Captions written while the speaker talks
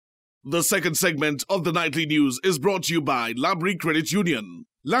The second segment of the Nightly News is brought to you by Labrie Credit Union.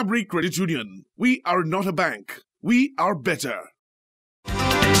 Labrie Credit Union. We are not a bank. We are better.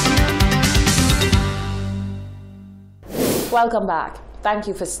 Welcome back. Thank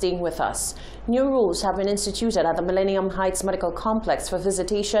you for staying with us. New rules have been instituted at the Millennium Heights Medical Complex for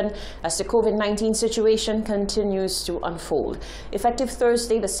visitation as the COVID-19 situation continues to unfold. Effective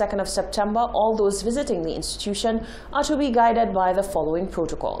Thursday, the 2nd of September, all those visiting the institution are to be guided by the following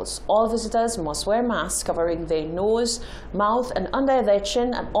protocols. All visitors must wear masks covering their nose, mouth, and under their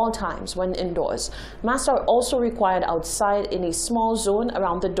chin at all times when indoors. Masks are also required outside in a small zone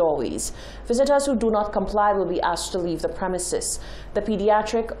around the doorways. Visitors who do not comply will be asked to leave the premises. The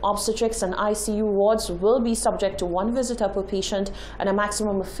pediatric, obstetrics, and ICU wards will be subject to 1 visitor per patient and a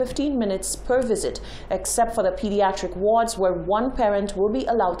maximum of 15 minutes per visit, except for the pediatric wards where 1 parent will be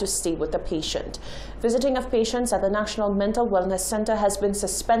allowed to stay with the patient. Visiting of patients at the National Mental Wellness Center has been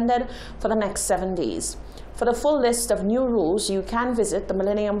suspended for the next 7 days. For the full list of new rules, you can visit the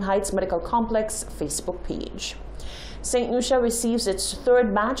Millennium Heights Medical Complex Facebook page. St. Lucia receives its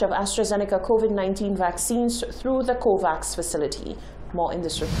 3rd batch of AstraZeneca COVID-19 vaccines through the COVAX facility. More in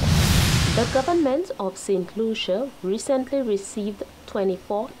this report. The government of St. Lucia recently received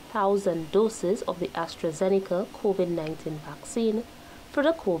 24,000 doses of the AstraZeneca COVID-19 vaccine through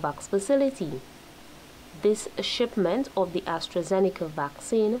the COVAX facility. This shipment of the AstraZeneca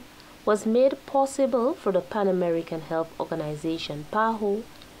vaccine was made possible through the Pan American Health Organization PAHO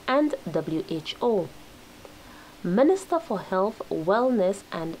and WHO. Minister for Health, Wellness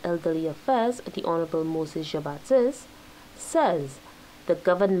and Elderly Affairs, the Honorable Moses Jean-Baptiste, says the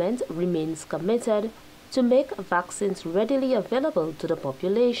government remains committed to make vaccines readily available to the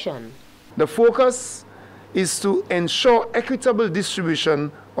population. The focus is to ensure equitable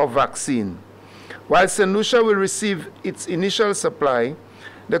distribution of vaccine. While St. Lucia will receive its initial supply,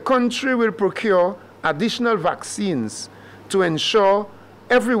 the country will procure additional vaccines to ensure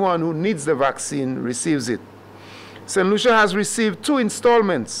everyone who needs the vaccine receives it. St. Lucia has received 2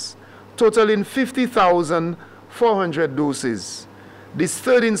 installments, totaling 50,400 doses. This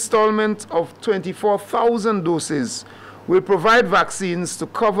 3rd installment of 24,000 doses will provide vaccines to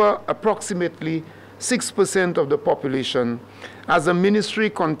cover approximately 6% of the population as the ministry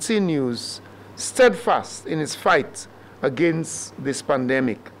continues steadfast in its fight against this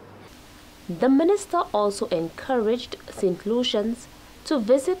pandemic. The minister also encouraged St. Lucians to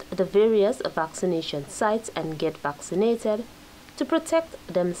visit the various vaccination sites and get vaccinated to protect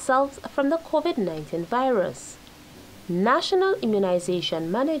themselves from the COVID-19 virus. National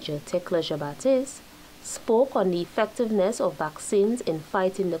Immunization Manager Tekla Jean-Baptiste spoke on the effectiveness of vaccines in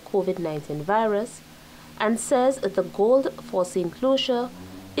fighting the COVID-19 virus and says the goal for St. Lucia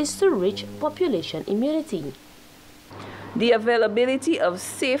is to reach population immunity. The availability of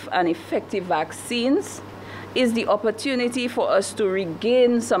safe and effective vaccines is the opportunity for us to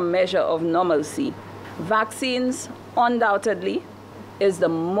regain some measure of normalcy. Vaccines undoubtedly is the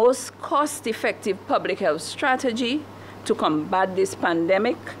most cost-effective public health strategy to combat this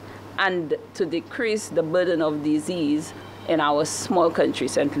pandemic and to decrease the burden of disease in our small country,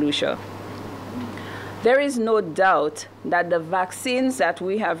 St. Lucia. There is no doubt that the vaccines that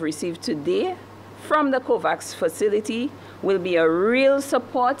we have received today from the COVAX facility will be a real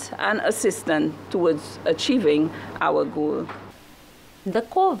support and assistance towards achieving our goal. The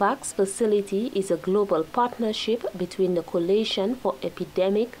COVAX facility is a global partnership between the Coalition for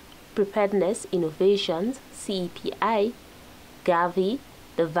Epidemic Preparedness Innovations, CEPI, Gavi,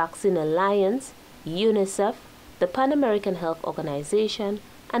 the Vaccine Alliance, UNICEF, the Pan American Health Organization,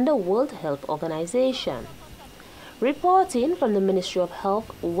 and the World Health Organization. Reporting from the Ministry of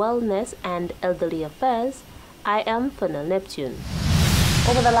Health, Wellness and Elderly Affairs, I am Fernal Neptune.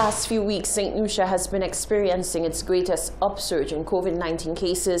 Over the last few weeks, St. Lucia has been experiencing its greatest upsurge in COVID-19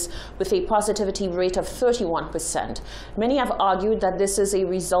 cases with a positivity rate of 31%. Many have argued that this is a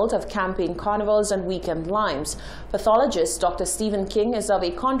result of campaign carnivals and weekend limes. Pathologist Dr. Stephen King is of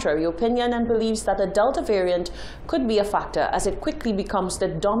a contrary opinion and believes that the Delta variant could be a factor as it quickly becomes the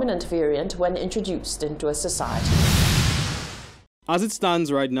dominant variant when introduced into a society. As it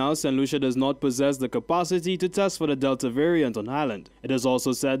stands right now, St. Lucia does not possess the capacity to test for the Delta variant on Highland. It is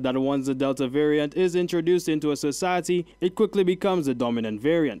also said that once the Delta variant is introduced into a society, it quickly becomes the dominant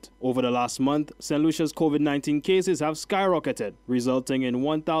variant. Over the last month, St. Lucia's COVID-19 cases have skyrocketed, resulting in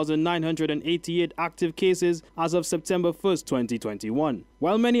 1,988 active cases as of September 1st, 2021.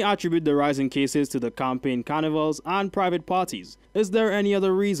 While many attribute the rise in cases to the campaign carnivals and private parties, is there any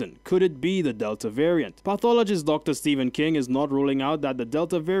other reason? Could it be the Delta variant? Pathologist Dr. Stephen King is not ruling out that the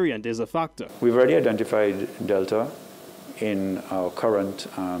Delta variant is a factor. We've already identified Delta in our current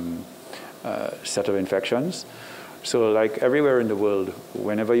set of infections. So like everywhere in the world,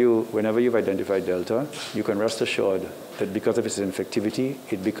 whenever you've identified Delta, you can rest assured that because of its infectivity,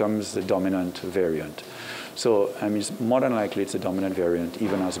 it becomes the dominant variant. So I mean, more than likely it's a dominant variant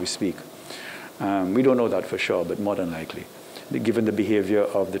even as we speak. We don't know that for sure, but more than likely, given the behavior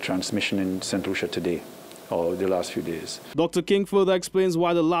of the transmission in St. Lucia today, or the last few days. Dr. King further explains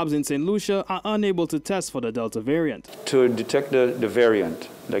why the labs in St. Lucia are unable to test for the Delta variant. To detect the variant,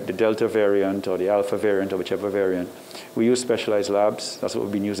 like the Delta variant or the Alpha variant or whichever variant, we use specialized labs. That's what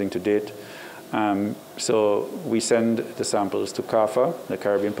we've been using to date. So we send the samples to CARPHA, the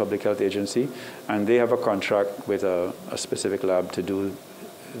Caribbean Public Health Agency, and they have a contract with a specific lab to do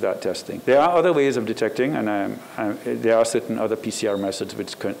that testing. There are other ways of detecting, and there are certain other PCR methods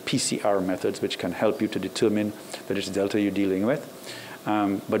which can help you to determine that it's Delta you're dealing with,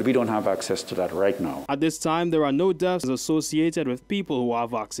 but we don't have access to that right now. At this time, there are no deaths associated with people who are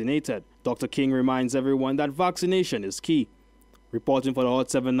vaccinated. Dr. King reminds everyone that vaccination is key. Reporting for the Hot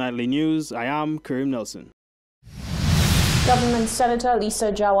 7 Nightly News, I am Kareem Nelson. Government Senator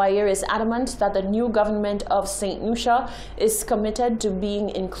Lisa Jawahir is adamant that the new government of St. Lucia is committed to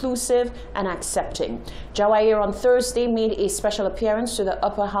being inclusive and accepting. Jawahir on Thursday made a special appearance to the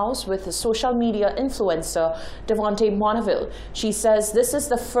upper house with the social media influencer Devontae Bonneville. She says this is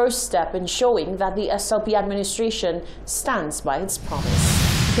the first step in showing that the SLP administration stands by its promise.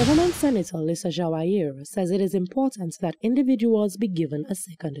 Government Senator Lisa Jawahir says it is important that individuals be given a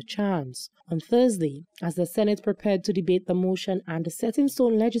second chance. On Thursday, as the Senate prepared to debate the motion and the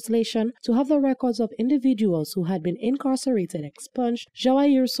set-in-stone legislation to have the records of individuals who had been incarcerated expunged,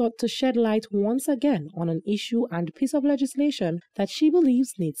 Jawahir sought to shed light once again on an issue and piece of legislation that she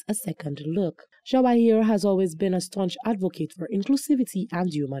believes needs a second look. Jawahir has always been a staunch advocate for inclusivity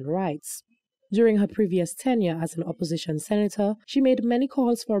and human rights. During her previous tenure as an opposition senator, she made many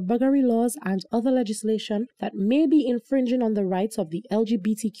calls for buggery laws and other legislation that may be infringing on the rights of the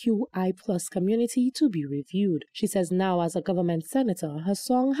LGBTQI+ community to be reviewed. She says now as a government senator, her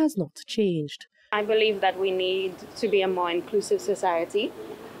song has not changed. I believe that we need to be a more inclusive society,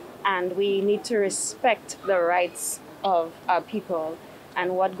 and we need to respect the rights of our people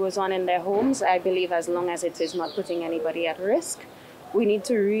and what goes on in their homes. I believe as long as it is not putting anybody at risk, we need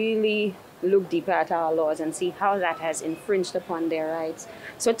to really look deeper at our laws and see how that has infringed upon their rights.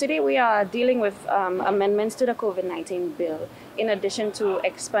 So today we are dealing with amendments to the COVID-19 bill, in addition to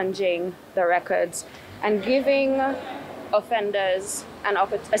expunging the records and giving offenders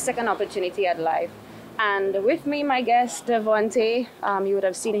a second opportunity at life. And with me, my guest, Devontae, you would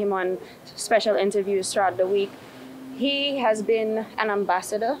have seen him on special interviews throughout the week. He has been an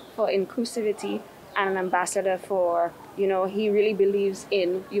ambassador for inclusivity and an ambassador for, he really believes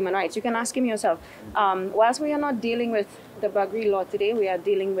in human rights. You can ask him yourself. Whilst we are not dealing with the buggery law today, we are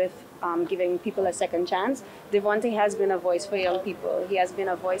dealing with giving people a second chance. Devontae has been a voice for young people. He has been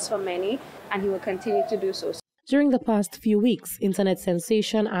a voice for many, and he will continue to do so. During the past few weeks, internet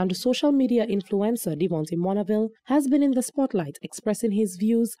sensation and social media influencer Devontae Bonneville has been in the spotlight, expressing his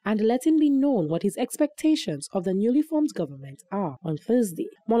views and letting be known what his expectations of the newly formed government are. On Thursday,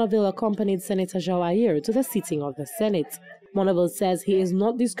 Bonneville accompanied Senator Jawahir to the sitting of the Senate. Bonneville says he is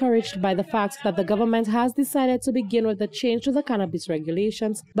not discouraged by the fact that the government has decided to begin with the change to the cannabis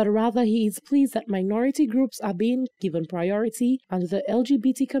regulations, but rather he is pleased that minority groups are being given priority and the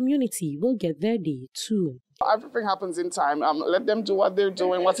LGBT community will get their day too. Everything happens in time. Let them do what they're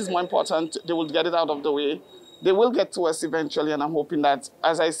doing. What is more important, they will get it out of the way. They will get to us eventually, and I'm hoping that,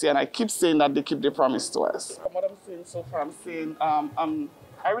 as I say, and I keep saying that, they keep their promise to us. From what I'm saying so far, I'm saying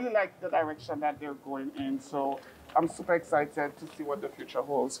I really like the direction that they're going in, so I'm super excited to see what the future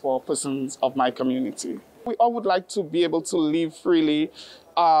holds for persons of my community. We all would like to be able to live freely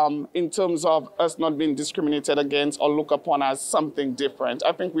in terms of us not being discriminated against or looked upon as something different.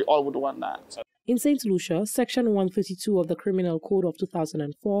 I think we all would want that. In St. Lucia, Section 132 of the Criminal Code of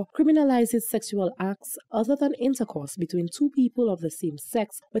 2004 criminalizes sexual acts other than intercourse between two people of the same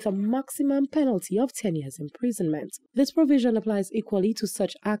sex with a maximum penalty of 10 years imprisonment. This provision applies equally to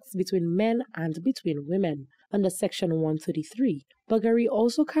such acts between men and between women. Under Section 133, buggery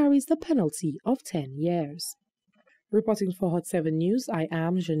also carries the penalty of 10 years. Reporting for Hot 7 News, I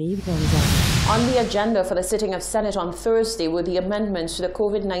am Genevieve Gonzalez. On the agenda for the sitting of Senate on Thursday were the amendments to the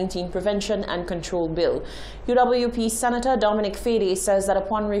COVID-19 Prevention and Control Bill. UWP Senator Dominic Fedee says that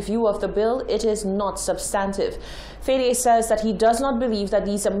upon review of the bill, it is not substantive. Fedee says that he does not believe that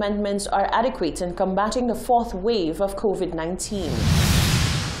these amendments are adequate in combating the fourth wave of COVID-19.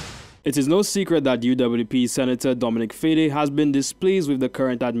 It is no secret that UWP Senator Dominic Fedee has been displeased with the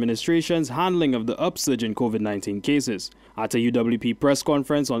current administration's handling of the upsurge in COVID-19 cases. At a UWP press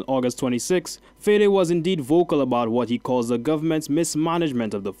conference on August 26, Fedee was indeed vocal about what he calls the government's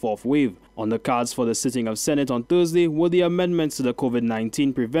mismanagement of the fourth wave. On the cards for the sitting of Senate on Thursday were the amendments to the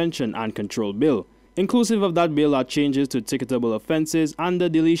COVID-19 Prevention and Control Bill. Inclusive of that bill are changes to ticketable offences and the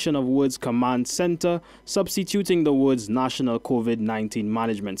deletion of words Command Center, substituting the words National COVID-19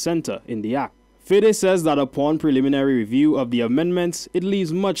 Management Center in the Act. Fedee says that upon preliminary review of the amendments, it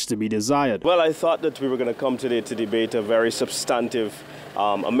leaves much to be desired. Well, I thought that we were going to come today to debate a very substantive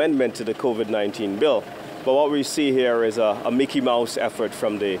amendment to the COVID-19 bill. But what we see here is a Mickey Mouse effort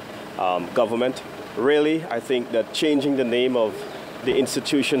from the government. Really, I think that changing the name of the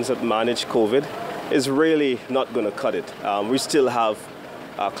institutions that manage COVID is really not going to cut it. We still have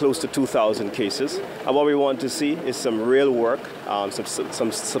close to 2,000 cases. And what we want to see is some real work,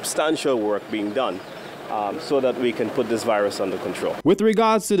 some substantial work being done so that we can put this virus under control. With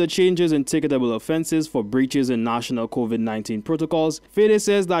regards to the changes in ticketable offences for breaches in national COVID-19 protocols, Fedee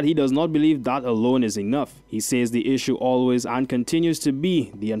says that he does not believe that alone is enough. He says the issue always and continues to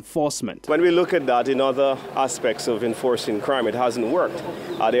be the enforcement. When we look at that in other aspects of enforcing crime, it hasn't worked.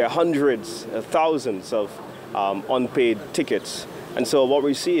 There are hundreds, thousands of unpaid tickets. And so what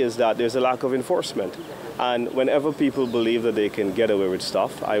we see is that there's a lack of enforcement. And whenever people believe that they can get away with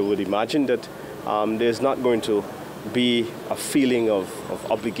stuff, I would imagine that there's not going to be a feeling of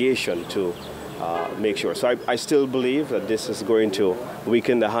obligation to make sure. So I still believe that this is going to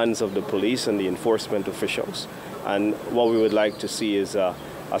weaken the hands of the police and the enforcement officials. And what we would like to see is a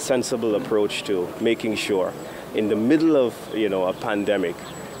sensible approach to making sure in the middle of a pandemic,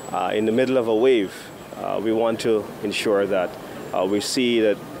 in the middle of a wave, we want to ensure that we see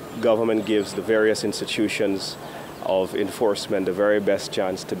that government gives the various institutions of enforcement the very best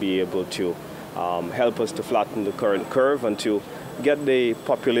chance to be able to help us to flatten the current curve and to get the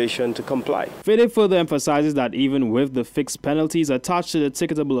population to comply. Fedee further emphasizes that even with the fixed penalties attached to the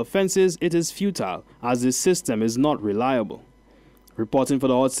ticketable offences, it is futile, as this system is not reliable. Reporting for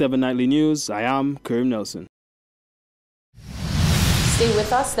the Hot 7 Nightly News, I am Karim Nelson. Stay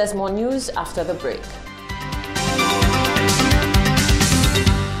with us, there's more news after the break.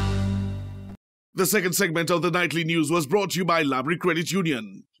 The second segment of the Nightly News was brought to you by Labrie Credit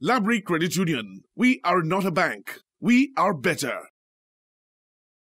Union. Labrie Credit Union. We are not a bank. We are better.